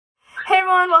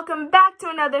everyone, welcome back to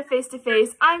another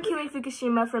Face-to-Face. I'm Keely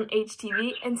Fukushima from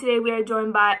HTV, and today we are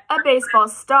joined by a baseball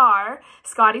star,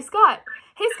 Scotty Scott.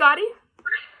 Hey, Scotty.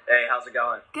 Hey, how's it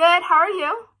going? Good, how are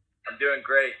you? I'm doing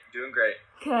great,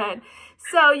 Good.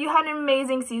 So, you had an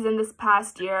amazing season this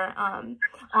past year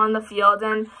on the field,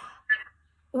 and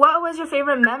what was your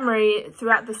favorite memory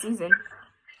throughout the season?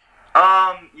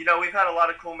 We've had a lot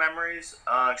of cool memories,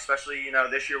 especially,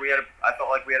 this year I felt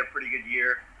like we had a pretty good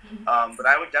year. But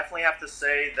I would definitely have to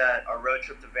say that our road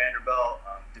trip to Vanderbilt,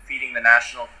 defeating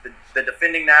the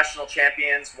defending national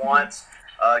champions once,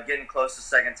 getting close the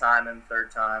second time and third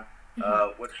time,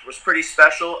 was pretty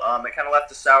special. It kind of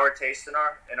left a sour taste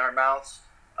in our mouths,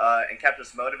 and kept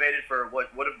us motivated for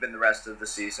what would have been the rest of the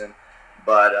season.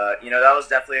 But, that was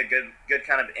definitely a good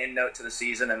kind of end note to the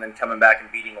season, and then coming back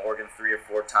and beating Oregon 3 or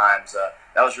 4 times,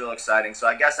 that was real exciting. So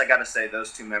I guess I got to say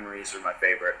those two memories are my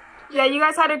favorite. Yeah, you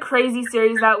guys had a crazy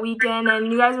series that weekend,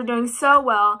 and you guys were doing so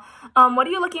well. What are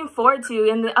you looking forward to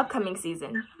in the upcoming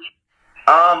season?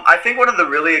 I think one of the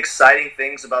really exciting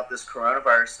things about this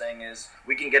coronavirus thing is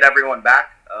we can get everyone back,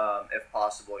 if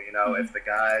possible. If the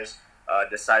guys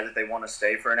decide that they want to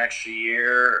stay for an extra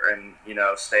year and,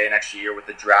 stay an extra year with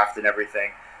the draft and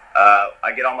everything.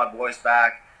 I get all my boys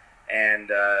back, and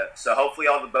so hopefully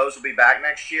all the Bows will be back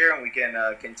next year, and we can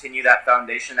continue that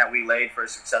foundation that we laid for a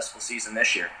successful season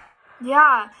this year.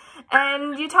 Yeah,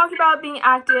 and you talked about being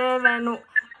active and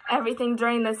everything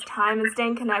during this time and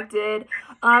staying connected.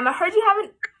 I heard you have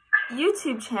a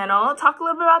YouTube channel. Talk a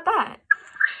little bit about that.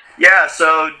 Yeah,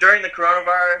 so during the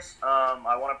coronavirus,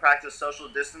 I want to practice social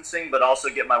distancing, but also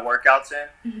get my workouts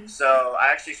in. So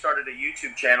I actually started a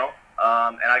YouTube channel,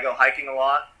 and I go hiking a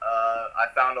lot. I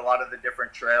found a lot of the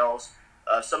different trails,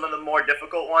 some of the more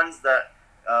difficult ones that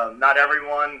not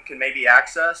everyone can maybe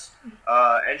access,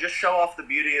 and just show off the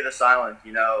beauty of this island.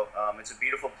 It's a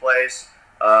beautiful place.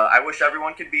 I wish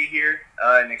everyone could be here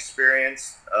and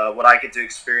experience what I get to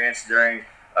experience during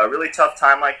a really tough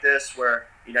time like this, where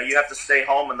you have to stay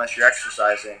home unless you're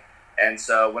exercising. And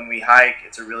so when we hike,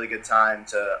 it's a really good time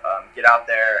to get out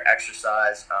there,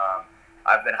 exercise.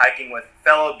 I've been hiking with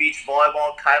fellow beach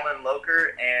volleyball Kylan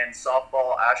Loker and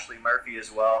softball Ashley Murphy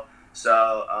as well.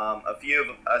 So a few of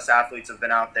us athletes have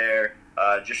been out there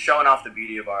just showing off the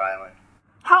beauty of our island.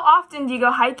 How often do you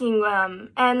go hiking,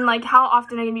 and how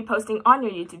often are you going to be posting on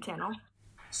your YouTube channel?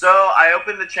 So I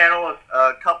opened the channel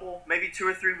a couple, maybe 2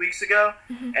 or 3 weeks ago,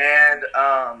 and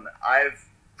I've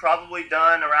probably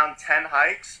done around 10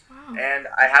 hikes. Wow. And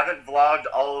I haven't vlogged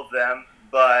all of them,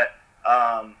 but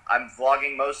I'm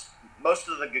vlogging most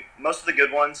of the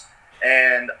good ones,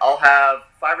 and I'll have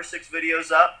 5 or 6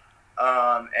 videos up,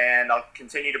 and I'll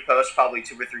continue to post probably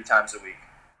 2 or 3 times a week.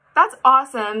 That's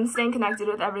awesome, staying connected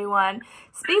with everyone.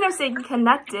 Speaking of staying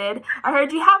connected, I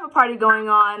heard you have a party going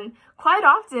on quite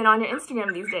often on your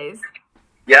Instagram these days.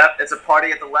 Yep, it's a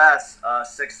party at the Les,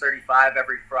 6:35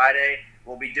 every Friday.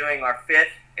 We'll be doing our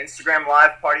 5th Instagram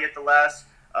Live party at the Les.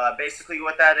 Basically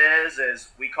what that is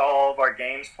we call all of our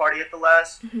games party at the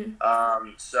Les.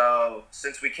 So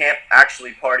since we can't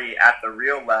actually party at the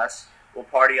real Les, we'll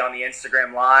party on the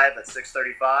Instagram Live at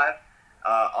 6:35.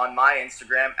 On my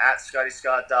Instagram at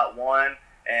scottyscott.1,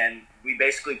 and we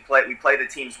basically play the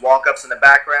team's walk-ups in the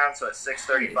background. So at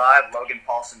 6:35, Logan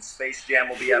Paulson's Space Jam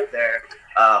will be up there,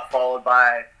 followed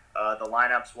by the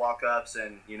lineups walk-ups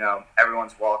and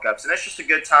everyone's walk-ups, and it's just a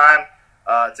good time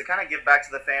to kind of give back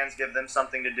to the fans, give them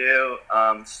something to do,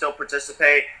 still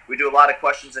participate. We do a lot of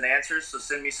questions and answers, so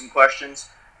send me some questions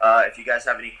if you guys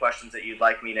have any questions that you'd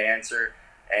like me to answer,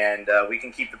 and we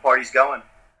can keep the parties going.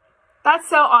 That's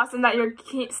so awesome that you're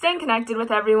staying connected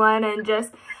with everyone and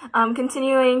just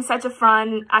continuing such a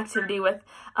fun activity with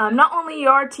not only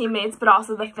your teammates but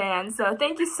also the fans. So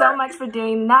thank you so much for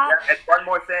doing that. Yeah, and one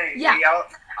more thing. Yeah.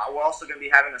 We're also going to be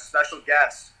having a special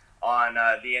guest on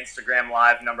the Instagram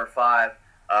Live number 5.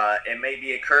 It may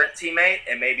be a current teammate,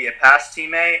 it may be a past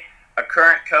teammate, a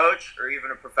current coach, or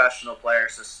even a professional player.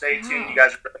 So stay tuned. You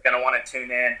guys are really going to want to tune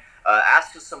in.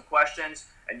 Ask us some questions,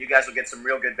 and you guys will get some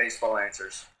real good baseball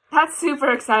answers. That's super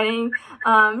exciting.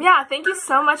 Yeah, thank you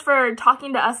so much for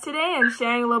talking to us today and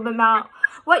sharing a little bit about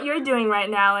what you're doing right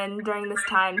now and during this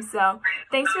time. So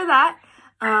thanks for that.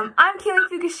 I'm Keely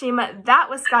Fukushima. That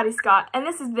was Scotty Scott, and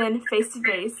this has been Face to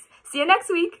Face. See you next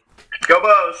week. Go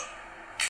Bows!